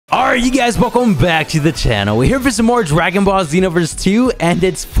Alright, you guys, welcome back to the channel. We're here for some more Dragon Ball Xenoverse 2, and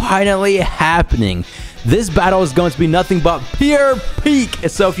it's finally happening. This battle is going to be nothing but pure peak.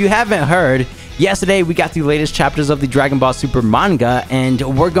 So if you haven't heard, yesterday we got the latest chapters of the Dragon Ball Super manga, and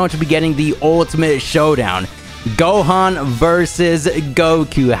we're going to be getting the ultimate showdown. Gohan versus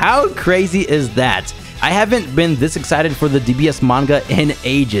Goku. How crazy is that? I haven't been this excited for the DBS manga in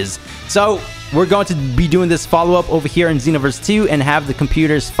ages. So we're going to be doing this follow-up over here in Xenoverse 2 and have the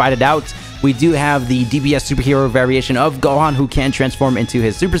computers fight it out. We do have the DBS superhero variation of Gohan, who can transform into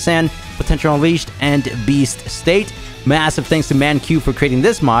his Super Saiyan, Potential Unleashed, and Beast State. Massive thanks to ManQ for creating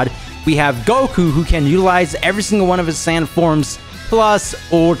this mod. We have Goku, who can utilize every single one of his Saiyan forms, plus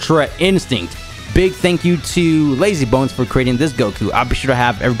Ultra Instinct. Big thank you to Lazy Bones for creating this Goku. I'll be sure to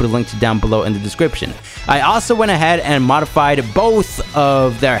have everybody linked down below in the description. I also went ahead and modified both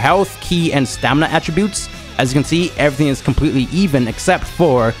of their health, ki, and stamina attributes. As you can see, everything is completely even except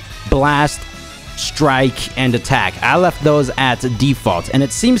for blast, strike, and attack. I left those at default, and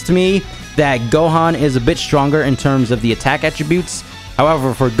it seems to me that Gohan is a bit stronger in terms of the attack attributes.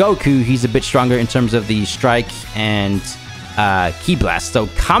 However, for Goku, he's a bit stronger in terms of the strike and ki blast. So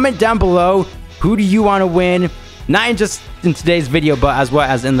comment down below, who do you want to win? Not just in today's video, but as well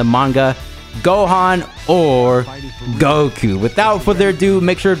as in the manga. Gohan or Goku. Without further ado,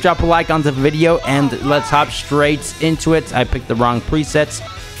 make sure to drop a like on the video and let's hop straight into it. I picked the wrong presets.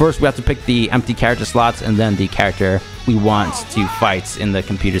 First, we have to pick the empty character slots and then the character we want to fight in the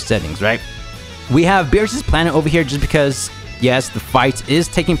computer settings, right? We have Beerus's planet over here just because, yes, the fight is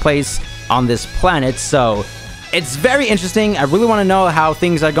taking place on this planet, so it's very interesting. I really want to know how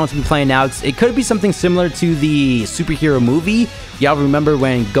things are going to be playing out. It could be something similar to the superhero movie. Y'all remember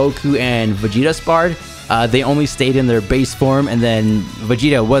when Goku and Vegeta sparred? They only stayed in their base form, and then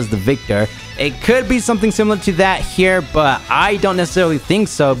Vegeta was the victor. It could be something similar to that here, but I don't necessarily think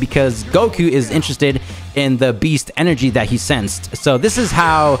so because Goku is interested in the beast energy that he sensed. So this is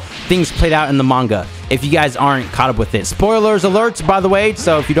how things played out in the manga, if you guys aren't caught up with it. Spoilers alert, by the way,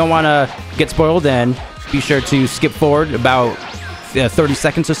 so if you don't want to get spoiled, then be sure to skip forward about 30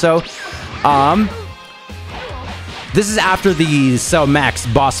 seconds or so. This is after the Cell Max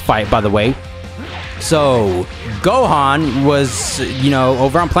boss fight, by the way. So Gohan was,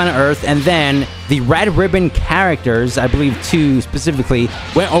 over on planet Earth, and then the Red Ribbon characters, I believe 2 specifically,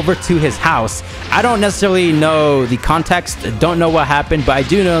 went over to his house. I don't necessarily know the context, don't know what happened, but I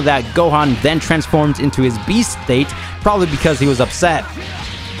do know that Gohan then transformed into his Beast State, probably because he was upset.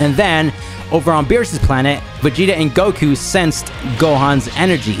 And then over on Beerus's planet, Vegeta and Goku sensed Gohan's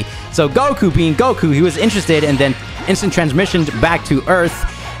energy. So Goku, being Goku, he was interested and then instant transmissioned back to Earth.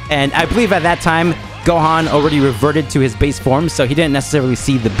 And I believe at that time, Gohan already reverted to his base form, so he didn't necessarily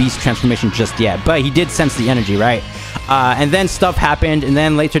see the beast transformation just yet. But he did sense the energy, right? And then stuff happened, and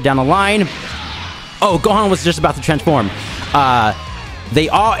then later down the line, oh, Gohan was just about to transform. They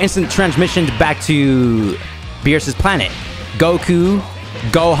all instant transmissioned back to Beerus's planet. Goku,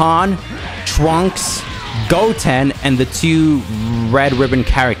 Gohan, Trunks, Goten, and the 2 Red Ribbon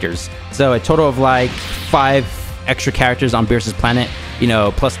characters. So a total of like 5 extra characters on Beerus's planet,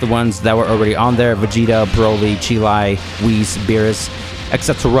 plus the ones that were already on there: Vegeta, Broly, Chilai, Whis, Beerus,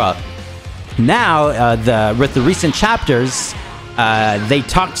 etc. Now, with the recent chapters, they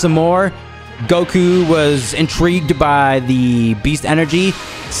talked some more. Goku was intrigued by the beast energy,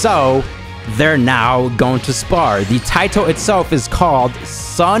 so they're now going to spar. The title itself is called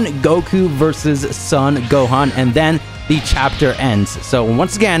Son Goku versus Son Gohan, and then the chapter ends. So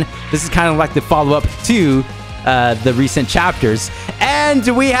once again, this is kind of like the follow-up to the recent chapters. And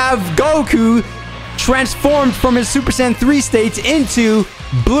we have Goku transformed from his Super Saiyan 3 state into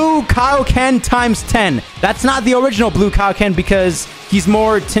Blue Kaioken times 10. That's not the original Blue Kaioken because he's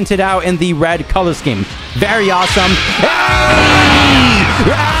more tinted out in the red color scheme. Very awesome.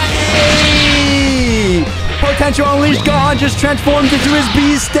 Potential Unleashed. Gohan just transformed into his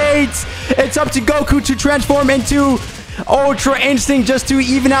Beast State. It's up to Goku to transform into Ultra Instinct just to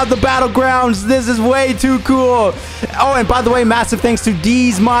even out the battlegrounds. This is way too cool. Oh, and by the way, massive thanks to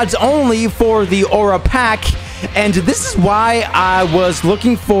D's Mods Only for the Aura Pack. And this is why I was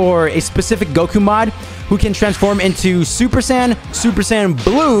looking for a specific Goku mod who can transform into Super Saiyan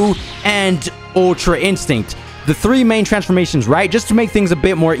Blue, and Ultra Instinct. The 3 main transformations, right? Just to make things a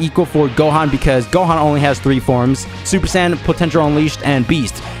bit more equal for Gohan, because Gohan only has 3 forms: Super Saiyan, Potential Unleashed, and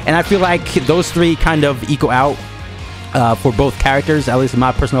Beast. And I feel like those 3 kind of equal out for both characters, at least in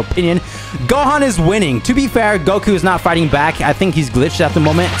my personal opinion. Gohan is winning. To be fair, Goku is not fighting back. I think he's glitched at the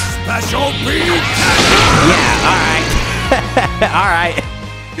moment. Special beat! Yeah, alright. Alright.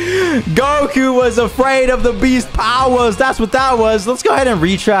 Goku was afraid of the beast powers. That's what that was. Let's go ahead and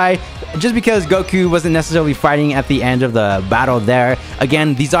retry. Just because Goku wasn't necessarily fighting at the end of the battle there.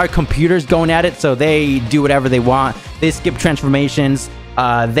 Again, these are computers going at it, so they do whatever they want. They skip transformations.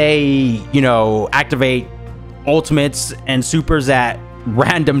 They, you know, activate ultimates and supers at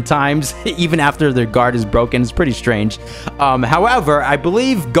random times, even after their guard is broken. It's pretty strange. However, I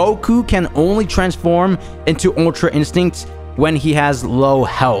believe Goku can only transform into Ultra Instinct when he has low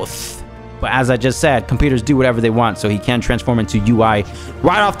health. But as I just said, computers do whatever they want, so he can transform into UI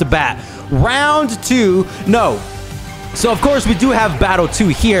right off the bat. Round 2, no. So of course we do have Battle 2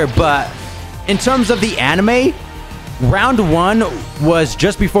 here, but in terms of the anime, Round 1 was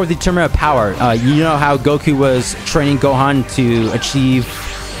just before the Tournament of Power. You know how Goku was training Gohan to achieve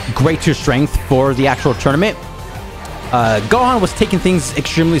greater strength for the actual tournament? Gohan was taking things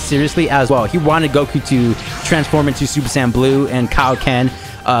extremely seriously as well. He wanted Goku to transform into Super Saiyan Blue and Kaioken.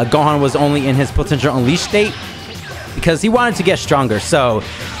 Gohan was only in his potential unleashed state because he wanted to get stronger. So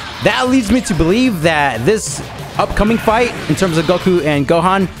that leads me to believe that this upcoming fight in terms of Goku and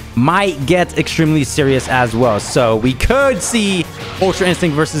Gohan might get extremely serious as well. So we could see Ultra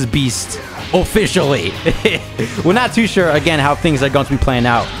Instinct versus Beast officially. We're not too sure again how things are going to be playing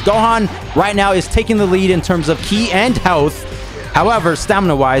out. Gohan right now is taking the lead in terms of ki and health. However,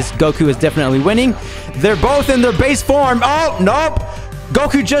 stamina wise, Goku is definitely winning. They're both in their base form. Oh, nope.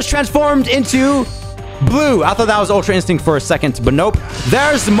 Goku just transformed into Blue. I thought that was Ultra Instinct for a second, but nope.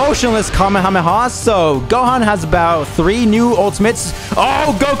 There's Motionless Kamehameha. So Gohan has about 3 new ultimates.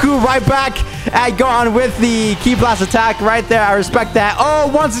 Oh, Goku right back at Gohan with the Ki Blast attack right there. I respect that.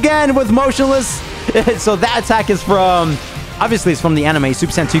 Oh, once again with Motionless. So that attack is from... Obviously, it's from the anime.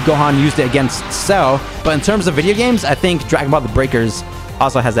 Super Saiyan 2 Gohan used it against Cell. But in terms of video games, I think Dragon Ball The Breakers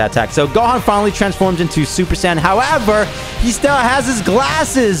also has that attack. So Gohan finally transformed into Super Saiyan. However, he still has his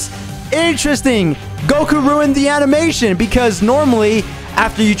glasses. Interesting. Goku ruined the animation because normally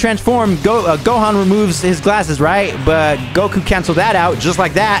after you transform, Gohan removes his glasses, right? But Goku canceled that out just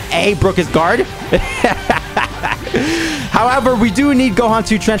like that. Broke his guard. However, we do need Gohan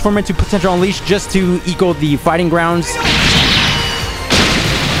to transform into Potential Unleashed just to equal the fighting grounds.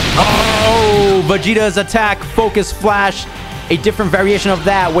 Oh, Vegeta's attack, Focus Flash. A different variation of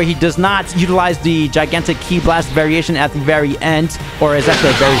that where he does not utilize the gigantic Ki Blast variation at the very end, or is at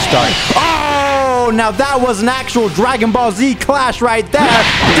the very start. Oh, now that was an actual Dragon Ball Z clash right there.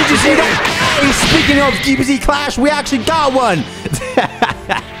 Did you see that? Hey, speaking of DBZ clash, we actually got one.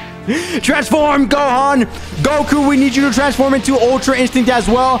 Transform, Gohan. Goku, we need you to transform into Ultra Instinct as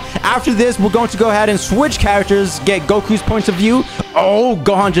well. After this, we're going to go ahead and switch characters, get Goku's points of view. Oh,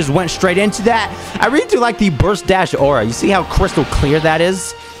 Gohan just went straight into that. I really do like the Burst Dash aura. You see how crystal clear that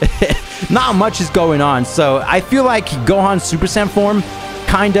is? Not much is going on. So I feel like Gohan's Super Saiyan form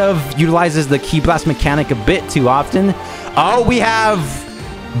kind of utilizes the Ki Blast mechanic a bit too often. Oh, we have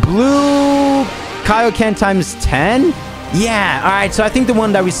Blue Kaioken times 10. Yeah, all right, so I think the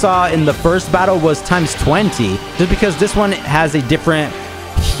one that we saw in the first battle was times 20, just because this one has a different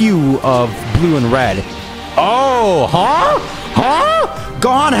hue of blue and red. Oh, huh?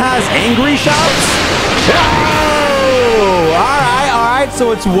 Gohan has angry shouts? Oh, all right,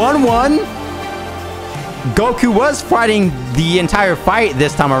 so it's 1-1. Goku was fighting the entire fight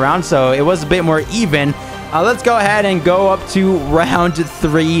this time around, so it was a bit more even. Let's go ahead and go up to round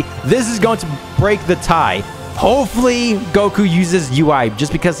 3. This is going to break the tie. Hopefully, Goku uses UI,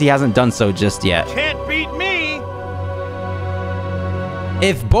 just because he hasn't done so just yet. Can't beat me!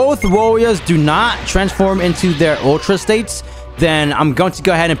 If both warriors do not transform into their Ultra states, then I'm going to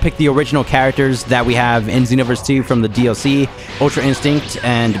go ahead and pick the original characters that we have in Xenoverse 2 from the DLC, Ultra Instinct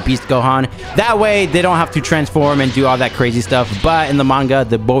and Beast Gohan. That way, they don't have to transform and do all that crazy stuff. But in the manga,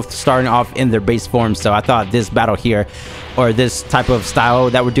 they're both starting off in their base form. So I thought this battle here, or this type of style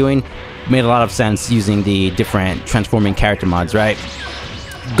that we're doing, made a lot of sense using the different transforming character mods, right?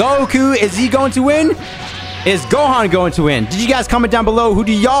 Goku, is he going to win? Is Gohan going to win? Did you guys comment down below? Who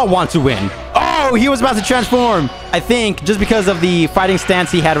do y'all want to win? Oh, he was about to transform, I think, just because of the fighting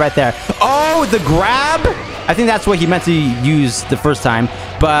stance he had right there. Oh, the grab? I think that's what he meant to use the first time.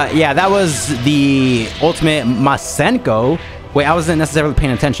 But yeah, that was the ultimate Masenko. Wait, I wasn't necessarily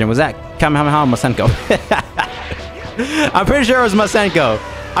paying attention. Was that Kamehameha Masenko? I'm pretty sure it was Masenko.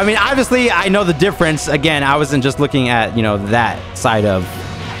 I mean, obviously, I know the difference. Again, I wasn't just looking at, you know, that side of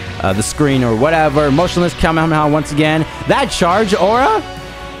the screen or whatever. Motionless Kamehameha once again. That charge aura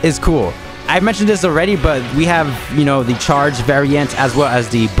is cool. I mentioned this already, but we have, you know, the charge variant as well as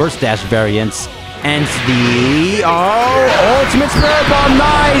the burst dash variants. And the... Oh, ultimate spirit bomb.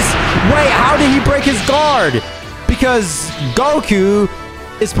 Nice. Wait, how did he break his guard? Because Goku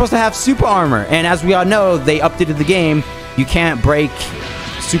is supposed to have super armor. And as we all know, they updated the game. You can't break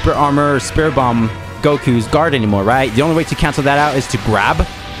super armor Spirit Bomb Goku's guard anymore, right? The only way to cancel that out is to grab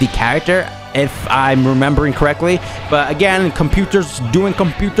the character, if I'm remembering correctly. But again, computers doing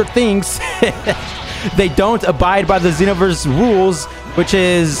computer things. They don't abide by the Xenoverse rules, which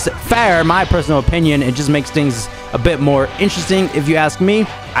is fair, in my personal opinion. It just makes things a bit more interesting, if you ask me.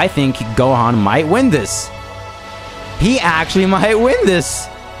 I think Gohan might win this. He actually might win this.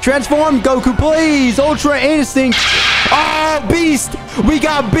 Transform, Goku, please. Ultra Instinct. Oh, Beast. We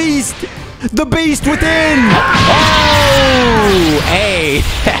got Beast. The Beast within. Oh, hey.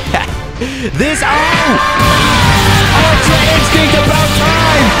 This, Ultra Instinct, about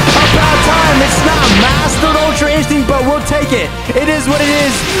time. About time. It's not mastered Ultra Instinct, but we'll take it. It is what it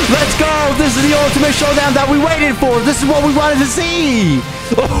is. Let's go. This is the ultimate showdown that we waited for. This is what we wanted to see.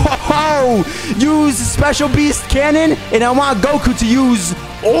 Oh, use Special Beast Cannon, and I want Goku to use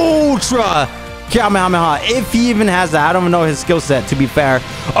Ultra Kamehameha, if he even has that. I don't know his skill set, to be fair.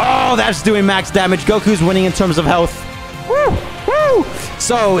 Oh, that's doing max damage. Goku's winning in terms of health. Woo, woo.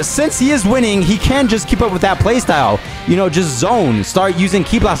 So, since he is winning, he can just keep up with that playstyle. You know, just zone. Start using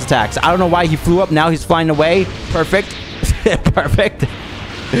Ki Blast attacks. I don't know why he flew up. Now he's flying away. Perfect. Perfect.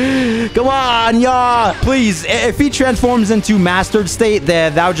 Come on, y'all. Please, if he transforms into mastered state,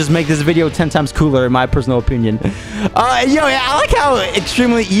 then that would just make this video 10 times cooler, in my personal opinion. I like how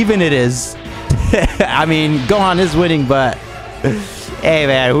extremely even it is. I mean, Gohan is winning, but hey,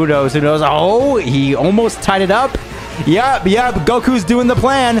 man, who knows? Who knows? Oh, he almost tied it up. Yep. Goku's doing the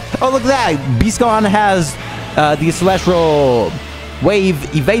plan. Oh, look at that. Beast Gohan has the Celestial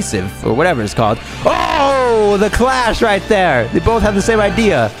Wave Evasive, or whatever it's called. Oh, the clash right there. They both have the same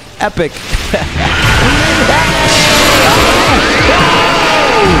idea. Epic.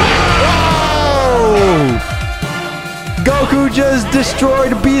 Goku just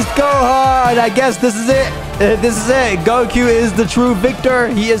destroyed Beast Gohan. I guess this is it. This is it. Goku is the true victor.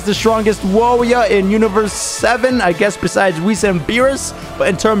 He is the strongest warrior in Universe 7, I guess, besides Whis and Beerus. But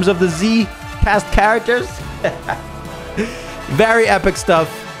in terms of the Z cast characters, very epic stuff.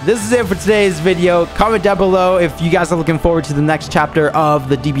 This is it for today's video. Comment down below if you guys are looking forward to the next chapter of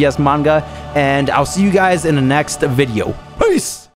the DBS manga. And I'll see you guys in the next video. Peace!